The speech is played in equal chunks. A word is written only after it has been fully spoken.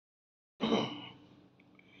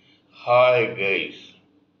Hi guys,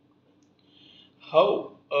 how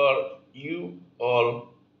are you all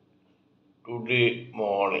today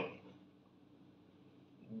morning?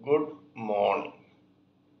 Good morning.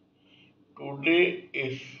 Today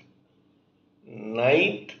is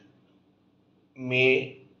 9th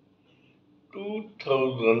May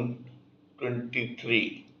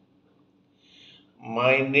 2023.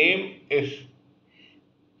 My name is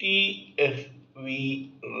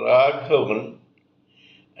T.S.V. Raghavan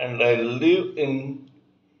and I live in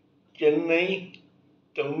Chennai,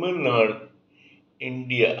 Tamil Nadu,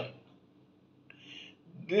 India.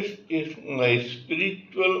 This is my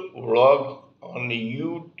spiritual vlog on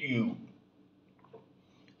YouTube.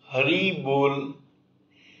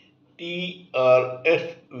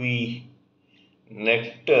 hariboltrsvnectar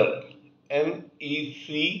nectar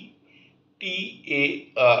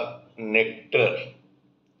nectar.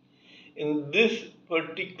 In this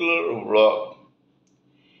particular vlog,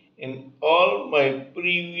 in all my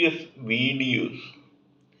previous videos,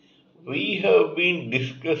 we have been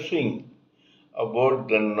discussing about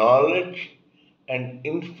the knowledge and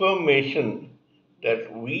information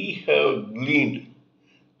that we have gleaned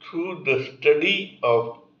through the study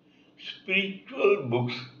of spiritual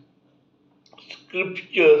books,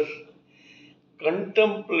 scriptures,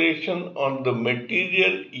 contemplation on the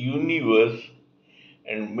material universe,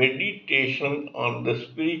 and meditation on the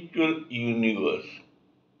spiritual universe.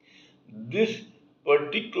 This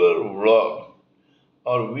particular vlog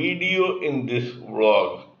or video in this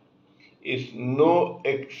vlog is no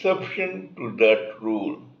exception to that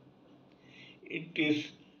rule. It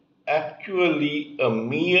is actually a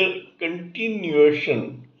mere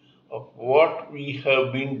continuation of what we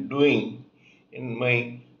have been doing in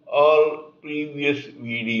my all previous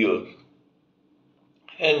videos.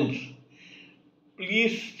 Hence,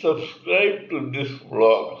 please subscribe to this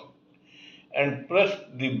vlog and press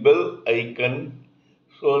the bell icon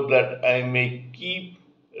so that I may keep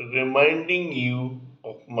reminding you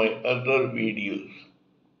of my other videos.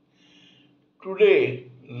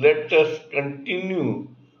 Today, let us continue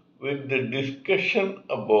with the discussion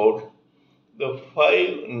about the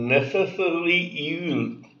 5 necessary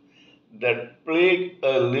evils that plague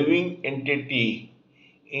a living entity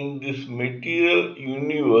in this material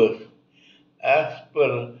universe as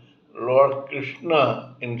per Lord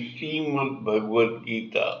Krishna in Srimad Bhagavad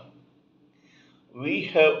Gita. We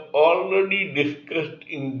have already discussed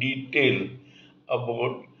in detail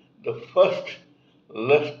about the first,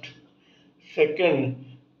 lust, second,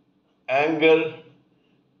 anger,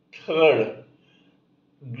 third,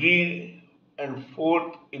 greed, and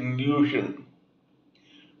fourth, illusion.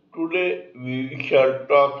 Today we shall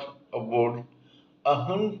talk about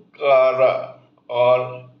Ahankara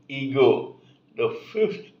or ego, the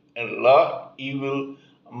fifth and last evil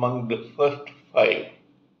among the first 5.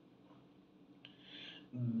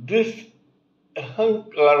 This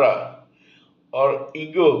Ahankara or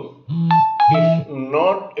ego is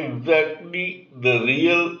not exactly the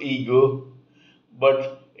real ego,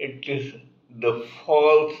 but it is the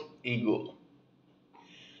false ego.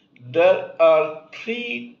 There are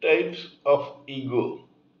 3 types of ego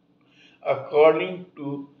according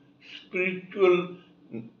to spiritual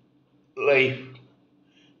life.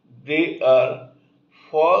 They are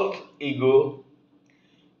false ego,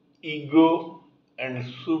 ego, and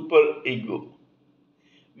superego.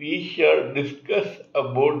 We shall discuss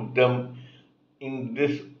about them in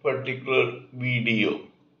this particular video.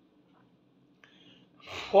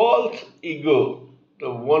 False ego,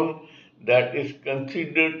 the one that is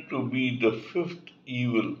considered to be the fifth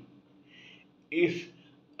evil, is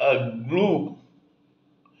a glue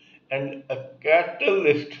and a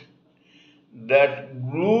catalyst that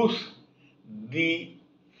glues the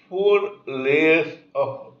 4 layers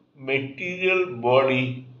of material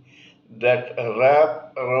body that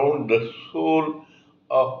wrap around the soul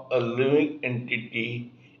of a living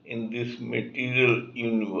entity in this material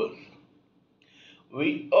universe.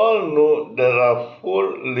 We all know there are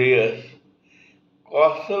 4 layers: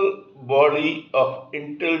 causal body of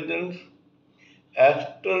intelligence,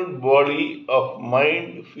 astral body of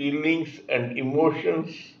mind, feelings, and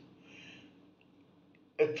emotions,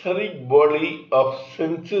 etheric body of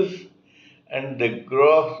senses, and the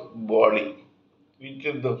gross body, which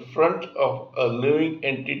is the front of a living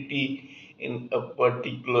entity in a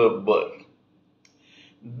particular birth.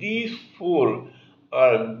 These 4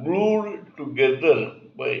 are glued together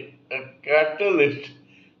by a catalyst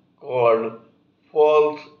called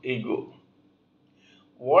false ego.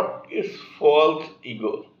 What is false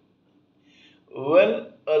ego?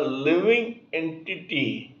 When a living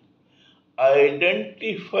entity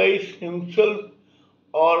identifies himself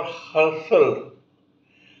or herself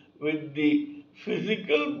with the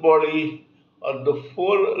physical body or the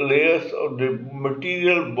four layers of the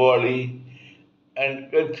material body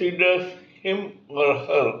and considers him or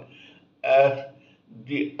her as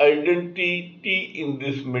the identity in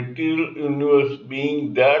this material universe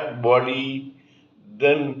being that body,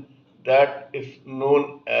 then that is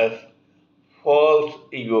known as false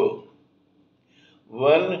ego.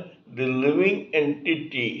 When the living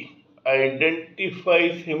entity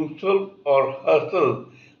identifies himself or herself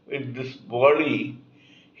with this body,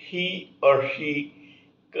 he or she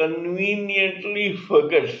conveniently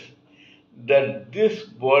forgets that this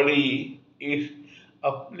body is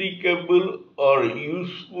applicable or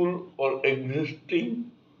useful or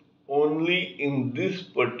existing only in this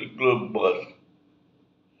particular birth.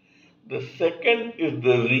 The second is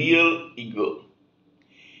the real ego.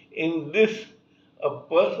 In this, a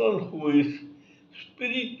person who is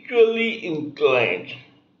spiritually inclined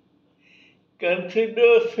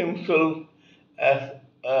considers himself as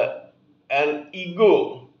an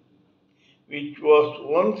ego which was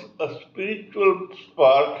once a spiritual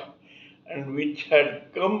spark and which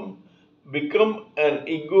had become an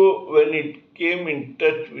ego when it came in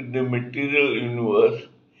touch with the material universe,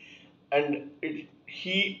 and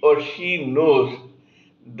he or she knows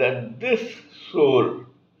that this soul,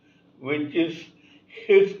 which is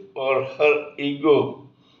his or her ego,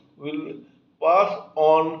 will pass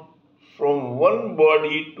on from one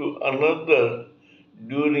body to another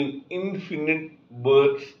during infinite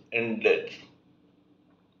births and deaths.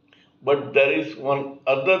 But there is one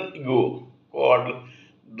other ego called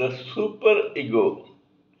the super ego.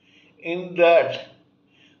 In that,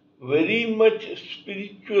 very much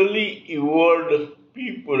spiritually evolved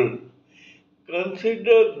people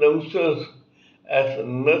consider themselves as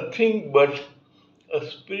nothing but a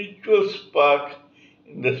spiritual spark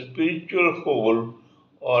in the spiritual whole,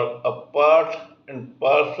 or a part and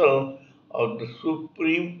parcel of the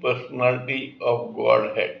Supreme Personality of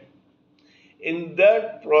Godhead. In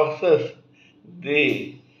that process,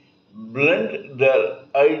 they blend their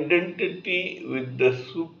identity with the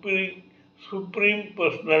Supreme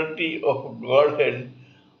Personality of Godhead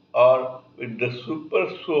or with the Super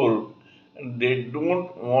Soul, and they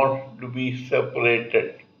don't want to be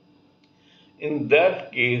separated. In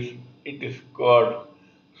that case, it is called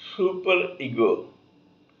super ego.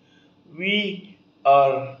 We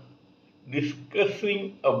are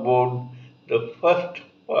discussing about the first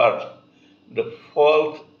part, the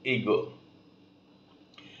false ego.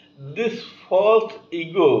 This false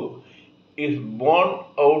ego is born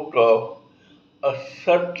out of a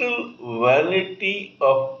subtle vanity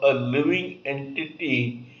of a living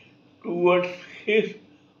entity towards his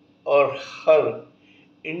or her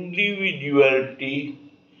individuality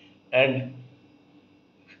and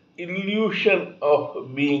illusion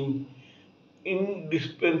of being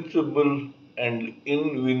indispensable and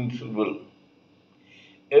invincible.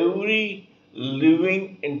 Every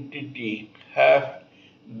living entity has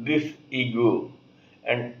this ego,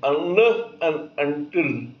 and unless and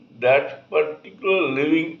until that particular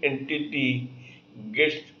living entity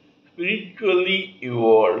gets spiritually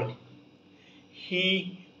evolved,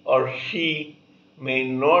 he or she may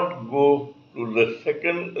not go to the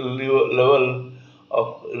second level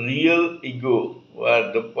of real ego,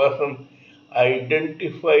 where the person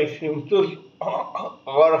identifies himself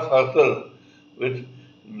or herself with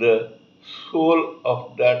the soul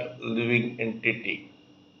of that living entity.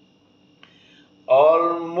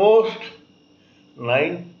 Almost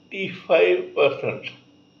 95%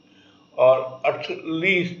 or at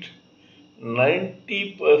least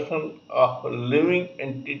 90% of living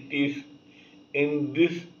entities in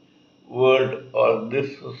this world or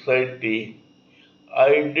this society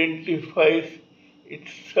identifies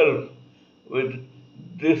itself with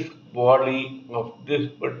this body of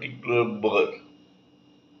this particular birth.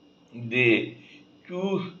 They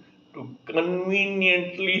choose to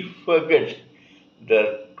conveniently forget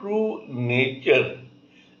their true nature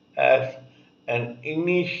as an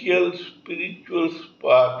initial spiritual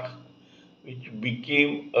spark which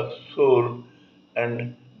became a soul,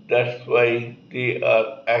 and that's why they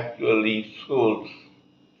are actually souls.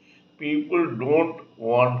 People don't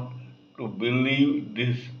want to believe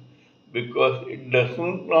this because it does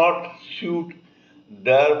not suit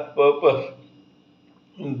their purpose,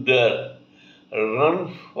 their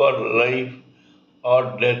run for life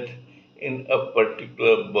or death in a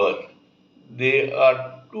particular birth. They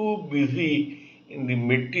are too busy in the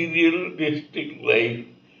materialistic life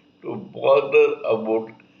to bother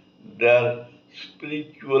about their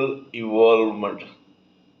spiritual evolvement.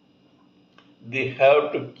 They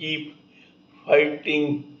have to keep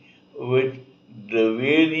fighting with the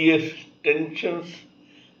various tensions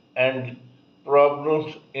and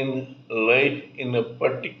problems in life in a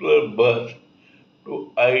particular birth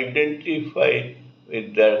to identify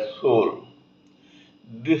with their soul.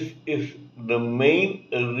 This is the main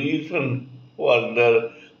reason for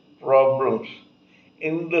their problems,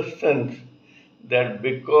 in the sense that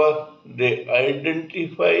because they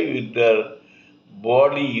identify with their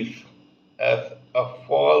bodies as a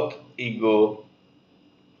false ego,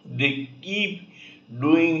 they keep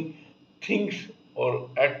doing things or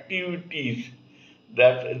activities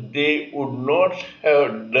that they would not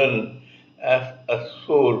have done as a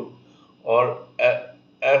soul or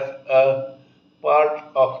as a part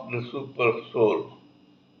of the super soul.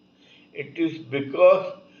 It is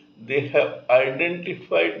because they have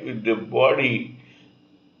identified with the body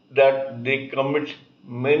that they commit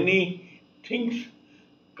many things,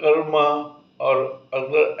 karma, or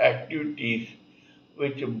other activities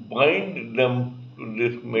which bind them to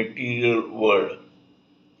this material world.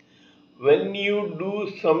 When you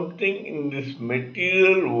do something in this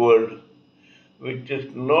material world which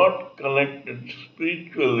is not connected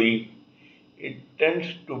spiritually, it tends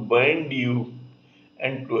to bind you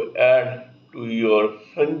and to add to your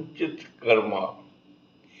sanchit karma.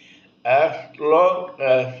 As long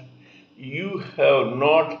as you have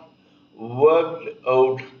not worked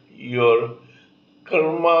out your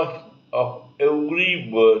karma of every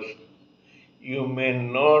birth, you may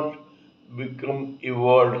not become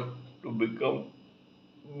evolved to become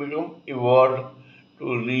evolved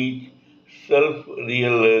to reach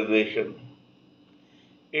self-realization.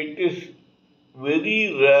 It is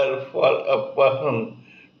very rare for a person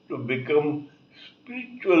to become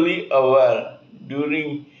spiritually aware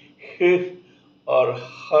during his or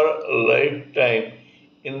her lifetime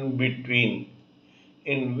in between,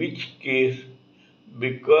 in which case,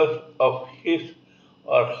 because of his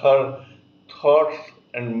or her thoughts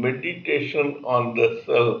and meditation on the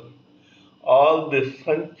self, all the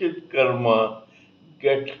sanchit karma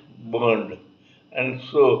get burned, and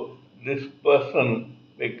so this person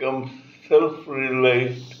becomes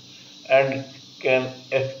self-realized and can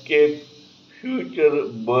escape future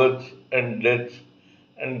births and deaths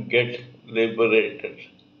and get liberated.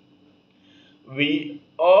 We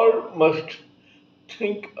all must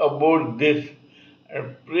think about this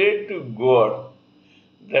and pray to God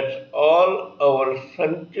that all our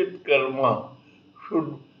sanchit karma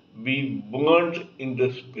should be burnt in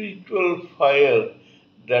the spiritual fire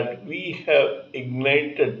that we have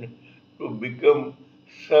ignited to become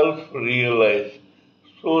self-realized,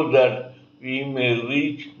 so that we may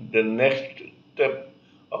reach the next step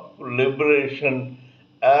of liberation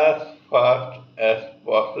as fast as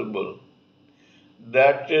possible.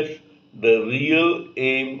 That is the real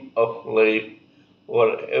aim of life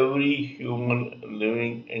for every human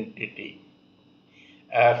living entity.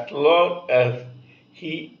 As long as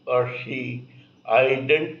he or she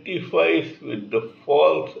identifies with the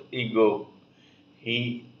false ego,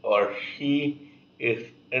 he or she is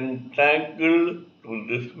entangled to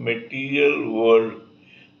this material world,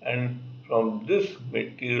 and from this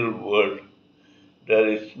material world there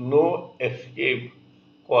is no escape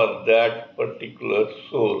for that particular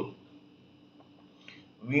soul.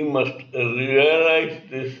 We must realize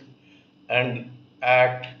this and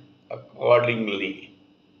act accordingly.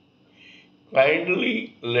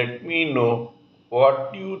 Kindly let me know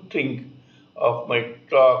what you think of my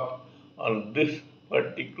talk on this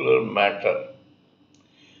particular matter.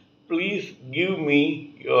 Please give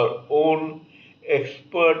me your own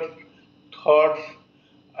expert thoughts,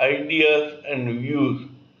 ideas, and views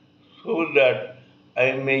so that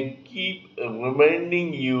I may keep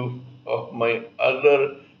reminding you of my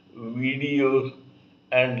other videos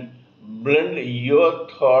and blend your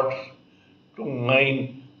thoughts to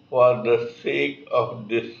mine for the sake of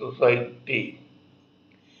this society.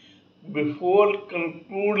 Before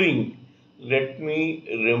concluding, let me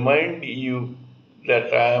remind you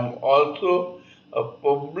that I am also a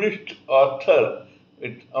published author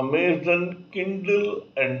with Amazon Kindle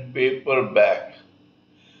and paperback.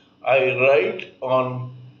 I write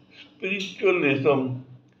on spiritualism,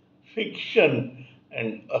 fiction,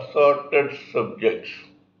 and assorted subjects.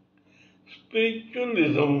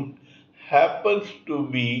 Spiritualism happens to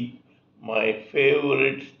be my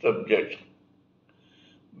favorite subject.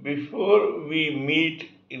 Before we meet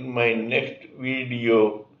in my next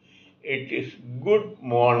video, it is good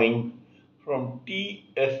morning from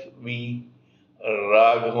TSV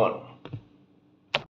Raghavan.